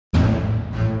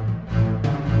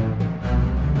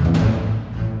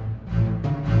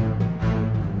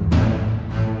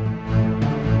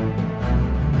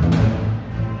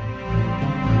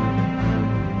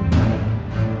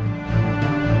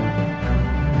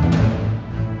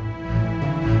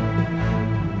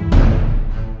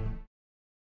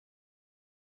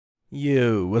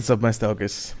Yo, what's up, my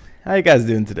stalkers? How you guys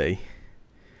doing today?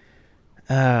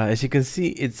 As you can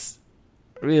see, it's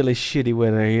really shitty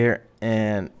weather here,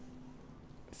 and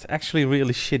it's actually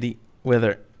really shitty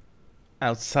weather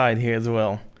outside here as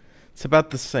well. It's about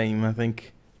the same, I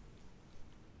think.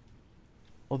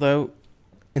 Although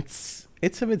it's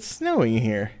a bit snowing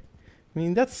here. I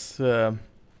mean, that's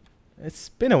it's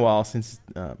been a while since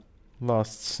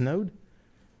last snowed.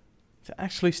 It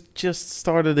actually just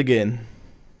started again.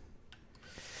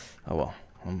 Oh well,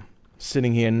 I'm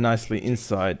sitting here nicely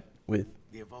inside with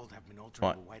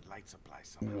my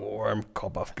warm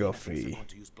cup of coffee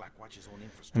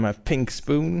and my pink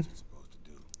spoon.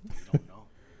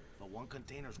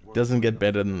 Doesn't get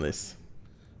better than this.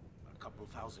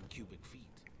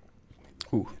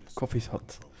 Ooh, coffee's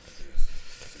hot.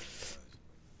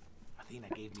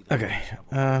 Okay,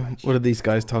 what are these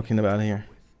guys talking about here?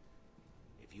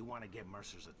 If you want to get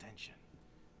Mercer's attention,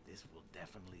 this will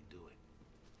definitely do it.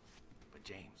 But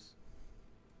James,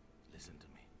 listen to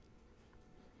me.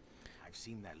 I've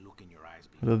seen that look in your eyes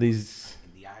before. What are these?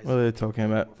 What are they talking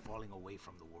about? We're falling away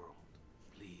from the world.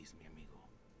 Please, mi amigo.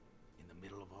 In the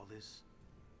middle of all this,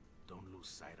 don't lose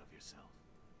sight of yourself.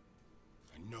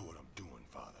 I know what I'm doing,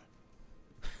 Father.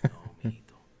 No,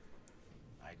 mijito.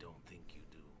 I don't think you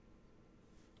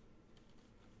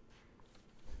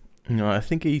do. No, I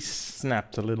think he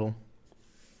snapped a little.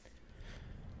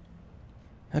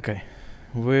 Okay,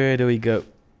 where do we go?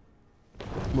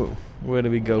 Whoa, where do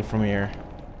we go from here?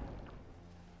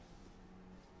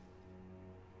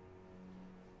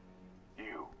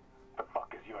 You. The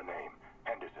fuck is your name?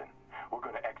 Henderson. We're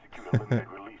gonna execute a limited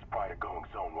release prior to going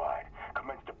zone-wide.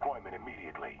 Commence deployment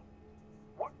immediately.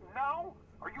 What, now?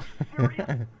 Are you serious?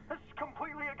 This is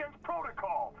completely against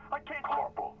protocol. I can't...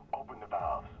 Corporal, open the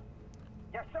valves.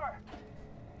 Yes, sir.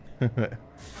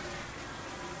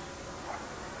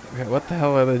 Okay, what the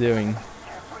hell are they doing?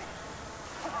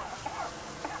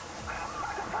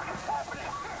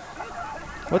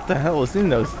 What the hell is in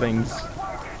those things?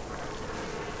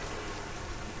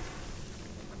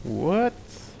 What?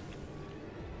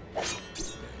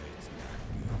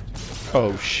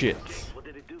 Oh shit. What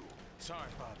did it do? Sorry,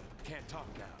 Father. Can't talk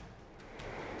now.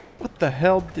 What the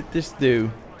hell did this do?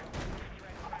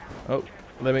 Oh,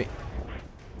 let me...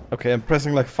 Okay, I'm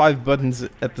pressing like 5 buttons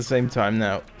at the same time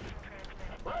now.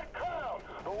 Red Cloud!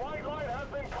 The white light has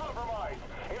been compromised.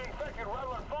 It infected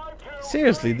Rattler 5-2.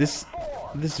 Seriously, this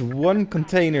one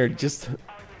container just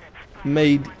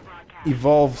made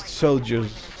evolved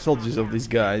soldiers of these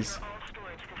guys.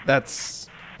 That's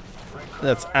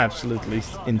absolutely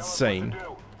insane.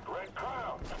 Red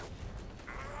Cloud!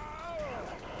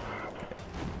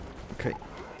 Okay,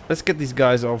 let's get these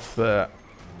guys off the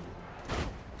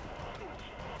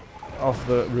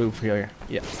roof here.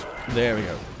 Yeah, there we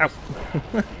go. Ow.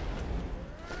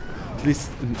 At least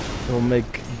it will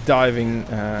make diving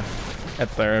at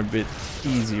there a bit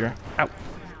easier. Ow.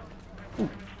 Ooh.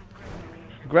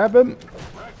 Grab him.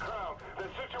 Red Cloud, the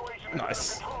situation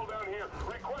Nice. is under control down here.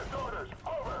 Request orders.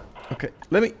 Over. Okay,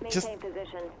 let me just... Maintain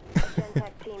position.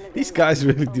 Gen-Tech team is These in. guys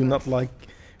really do Over. not like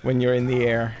when you're in the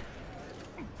air.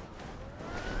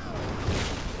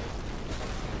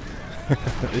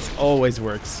 This always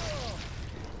works.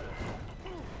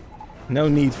 No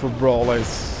need for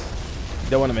brawlers.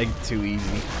 Don't want to make it too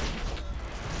easy.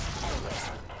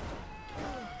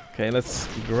 Okay, let's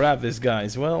grab this guy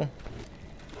as well.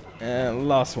 And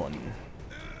last one.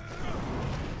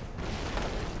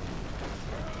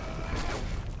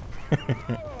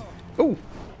 Oh,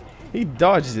 he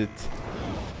dodged it,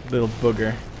 little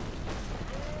booger.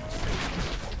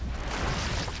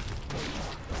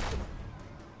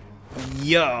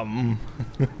 Yum.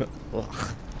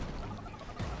 Ugh.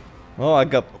 Well, I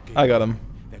got him.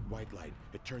 That white light,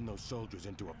 it turned those soldiers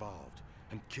into evolved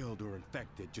and killed or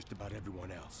infected just about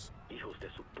everyone else. Hijos de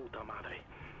su puta madre.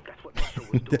 That's what Mercer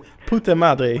was doing. Puta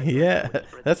madre, yeah,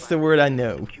 that's the word I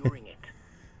know. Securing it.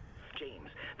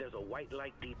 James, there's a white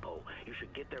light depot. You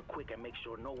should get there quick and make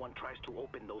sure no one tries to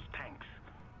open those tanks.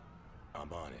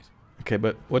 I'm on it. Okay,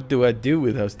 but what do I do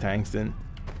with those tanks then?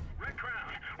 Red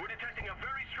Cloud, we're detecting a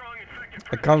very strong infected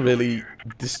I can't really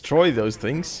destroy those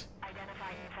things.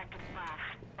 Identify infected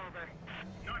splash. Over.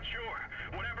 Not sure.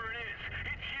 Whatever it is,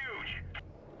 it's huge.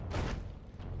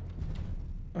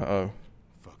 Uh-oh.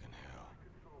 Fucking hell.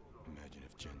 Imagine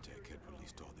if Gen-Tech had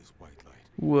released all this white light.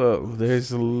 Whoa,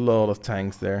 there's a lot of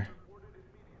tanks there.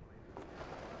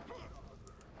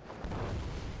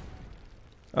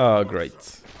 Oh,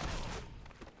 great.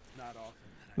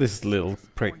 This little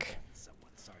prick.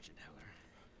 Someone, Sergeant Heller.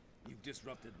 You've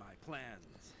disrupted my plans.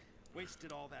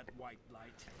 Wasted all that white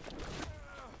light.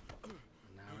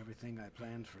 Now everything I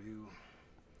planned for you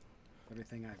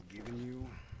Everything I've given you,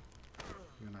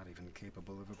 you're not even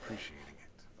capable of appreciating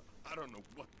it. I don't know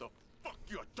what the fuck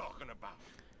you're talking about.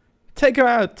 Take her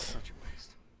out. Such a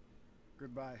waste.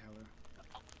 Goodbye, Heller.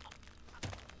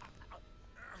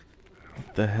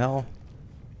 What the hell?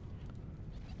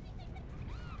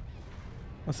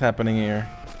 What's happening here?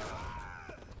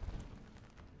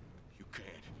 You can't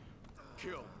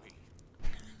kill me.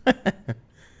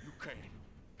 You can't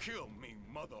kill me,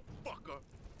 motherfucker.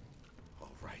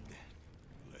 All right then.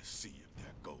 Let's see if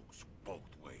that goes both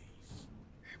ways.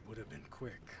 It would have been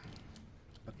quick.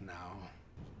 But now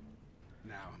I'm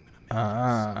gonna make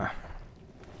Ah.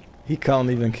 He can't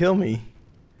even kill me.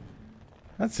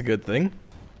 That's a good thing.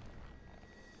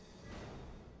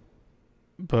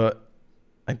 But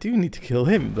I do need to kill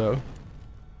him, though.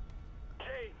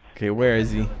 Okay, where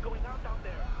is he?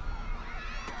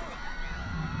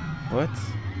 What?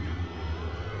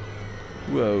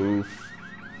 Whoa.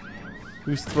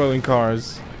 Who's throwing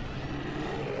cars?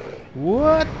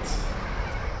 What?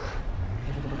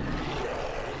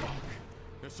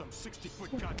 There's some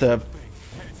 60-foot The goddamn thing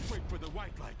headed straight for the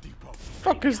white light depot.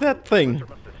 fuck is that thing?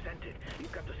 Must have sent it.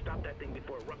 You've got to stop that thing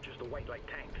before it ruptures the white light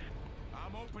tanks.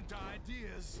 I'm open to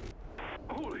ideas.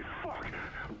 Holy fuck!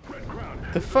 Red Crown.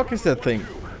 The fuck is that thing?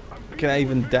 Can I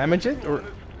even damage it? Or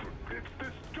It's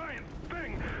this giant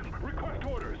thing. Request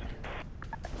orders.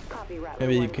 Copy, Rattler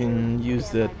maybe you 1-2. can use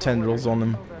the Stand by for tendrils on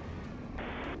him. orders. Over.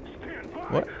 Stand by.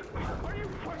 What? Are you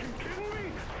fucking kidding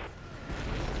me?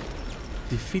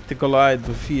 Defeat the Goliath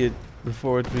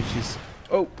before it reaches.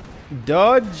 Oh,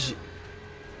 dodge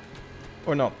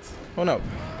or not? Oh no,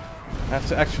 I have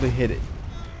to actually hit it.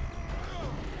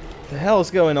 The hell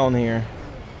is going on here?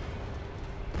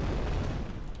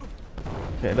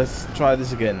 Okay, let's try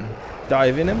this again.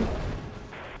 Dive in him.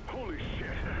 Holy shit!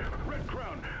 Red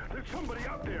Crown. There's somebody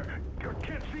out there. I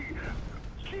can't see.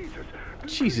 Jesus.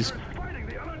 This Jesus. creature's fighting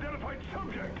the unidentified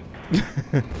subject.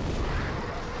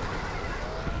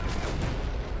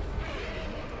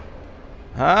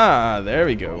 Ah, there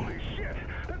we go. Holy shit!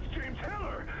 That's James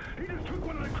Heller. He just took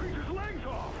one of the creature's legs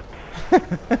off.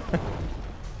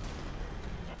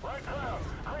 Red Crown.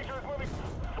 Creature's moving.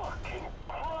 Fucking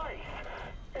Christ!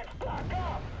 It's back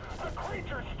up. The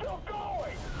creature's still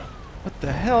going. What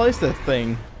the hell is that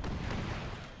thing?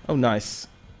 Oh, nice.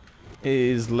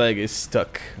 His leg is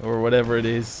stuck, or whatever it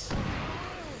is.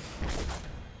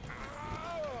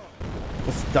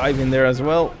 Let's dive in there as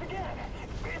well.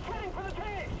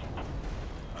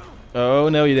 Oh,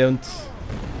 no you don't.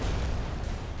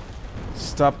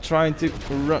 Stop trying to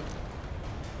run.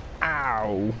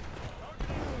 Ow.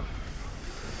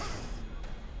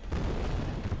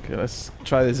 Okay, let's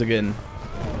try this again.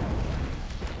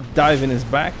 Dive in his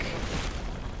back.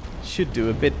 Should do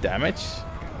a bit damage.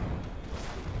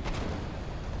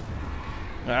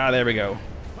 Ah, there we go.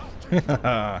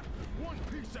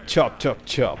 Chop, chop,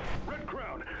 chop. Red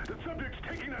Crown. The subject's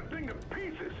taking that thing to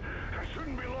pieces. I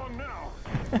shouldn't be long now.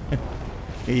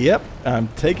 Yep, I'm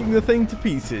taking the thing to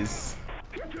pieces.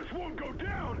 It just won't go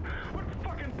down. What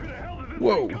fucking pit of hell did this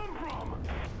Whoa. thing come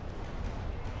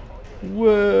from?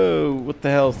 Whoa, what the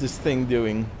hell is this thing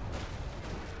doing?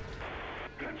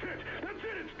 That's it. That's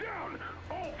it. It's down.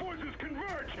 All forces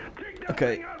converge. Take that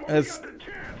Okay, thing out while we let's got the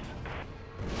chance.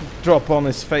 drop on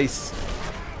his face.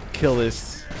 Kill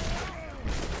this.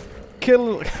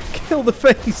 Kill the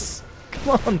face.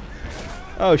 Come on.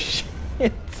 Oh shit.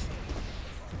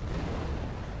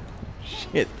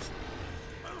 Shit.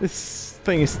 This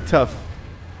thing is tough.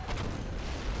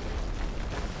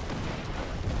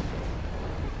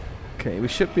 Okay, we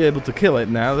should be able to kill it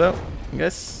now though, I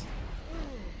guess.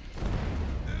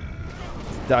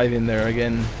 Let's dive in there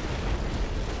again.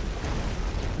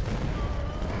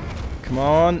 Come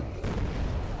on.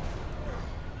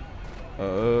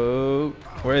 Oh,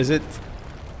 where is it?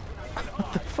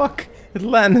 What the fuck? It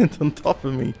landed on top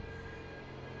of me.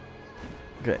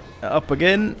 Okay, up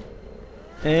again.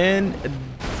 And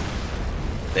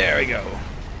there we go.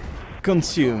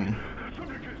 Consume.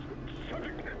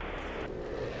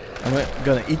 Am I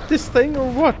gonna eat this thing or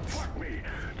what? Me.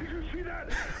 Did you see that?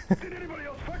 Did anybody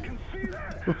else fucking see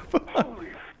that? Holy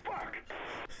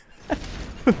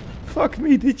fuck. Fuck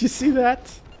me, did you see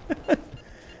that?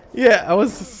 Yeah, I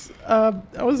was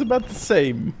about the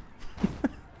same.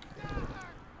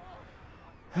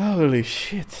 Holy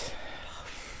shit.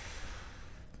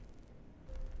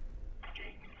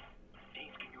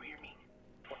 James, can you hear me?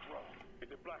 What's wrong?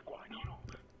 Is it Blacklight? No.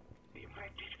 The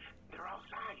infected. They're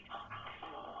outside.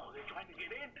 Oh, they're trying to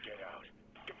get in. Get out.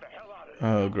 Get the hell out of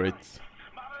there. Oh, great.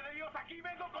 Madre de Dios, aquí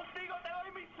vengo contigo. Te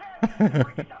doy mi ser.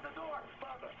 Break down the door.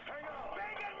 Father, hang on.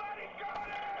 Vengan,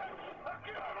 maricones.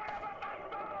 Aquí los voy a matar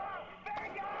todos.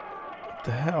 Vengan.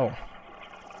 The hell?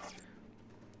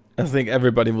 I think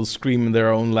everybody will scream in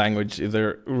their own language if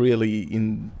they're really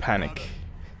in panic.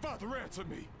 Father, answer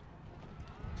me.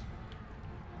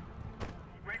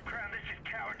 Red Crown, this is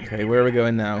Coward. Okay, where are we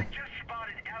going now? Just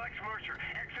spotted Alex Mercer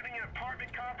exiting an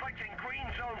apartment complex in Green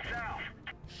Zone South.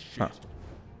 Shit.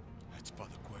 That's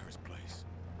Father Guerra's place.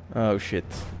 Oh shit.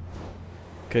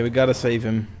 Okay, we gotta save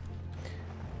him.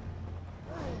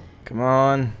 Come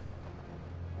on.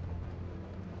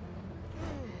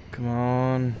 Come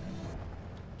on.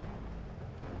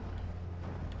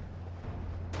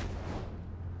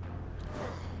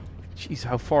 Jeez,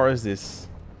 how far is this?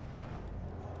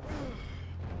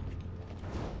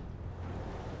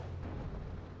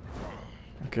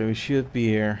 Okay, we should be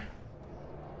here.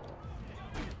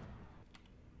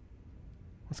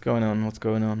 What's going on? What's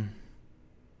going on?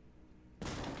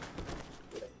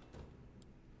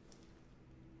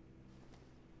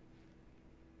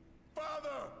 Father!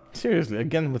 Seriously,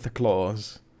 again with the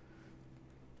claws.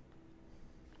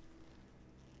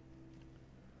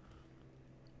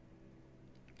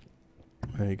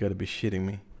 Oh, you gotta be shitting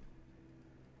me.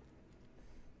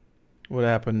 What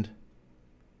happened?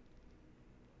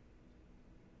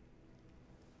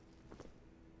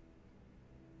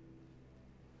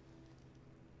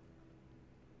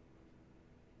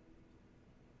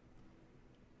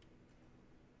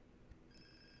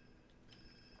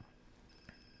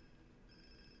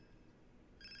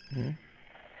 Hmm?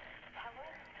 Tell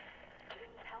her?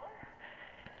 Didn't tell her?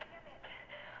 Damn it.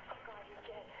 Oh God, he's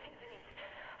dead, isn't he?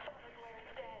 Father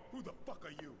Guerra's dead. Who the fuck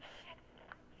are you?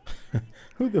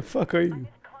 Who the fuck are I'm you? his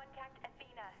contact,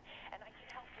 Athena, and I can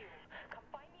help you. Come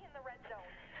find me in the red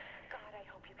zone. God, I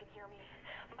hope you can hear me.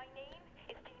 My name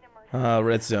is Dana Mercer. Ah,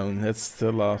 red zone. That's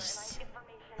the last.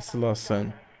 That's the last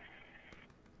zone.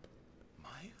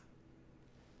 Maya?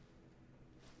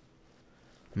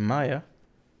 Maya?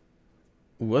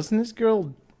 Wasn't this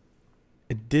girl...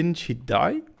 Didn't she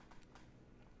die?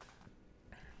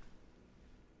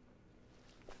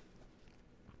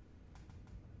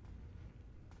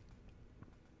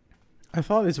 I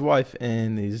thought his wife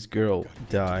and his girl Gotta get to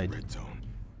the died. red zone,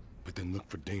 but then look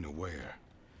for Dana where?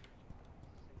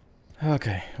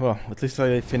 Okay, well, at least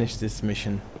I finished this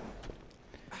mission.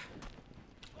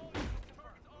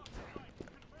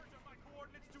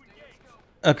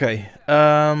 Okay,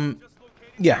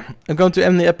 yeah, I'm going to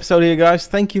end the episode here, guys.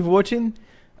 Thank you for watching.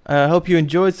 Hope you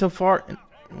enjoyed so far.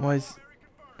 Why is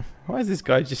this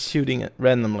guy just shooting it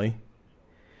randomly?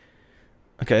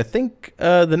 Okay, I think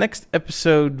the next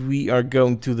episode we are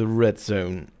going to the red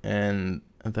zone, and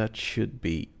that should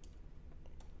be...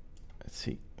 Let's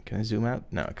see, can I zoom out?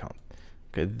 No, I can't.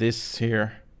 Okay, this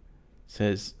here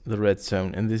says the red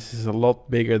zone, and this is a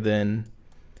lot bigger than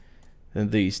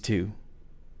these two.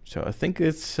 So I think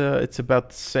it's about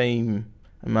the same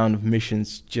amount of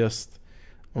missions just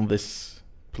on this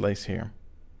place here.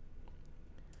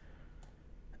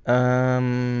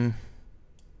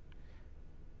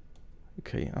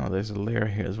 Okay, oh, there's a layer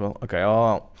here as well. Okay,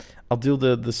 I'll do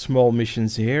the small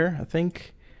missions here, I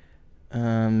think.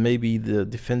 Maybe the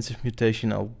defensive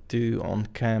mutation I'll do on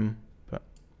cam, but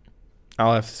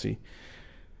I'll have to see.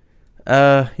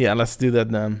 Yeah, let's do that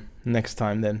next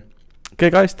time then. Okay,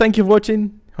 guys, thank you for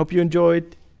watching. Hope you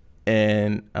enjoyed,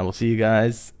 and I will see you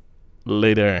guys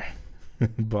later.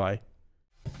 Bye.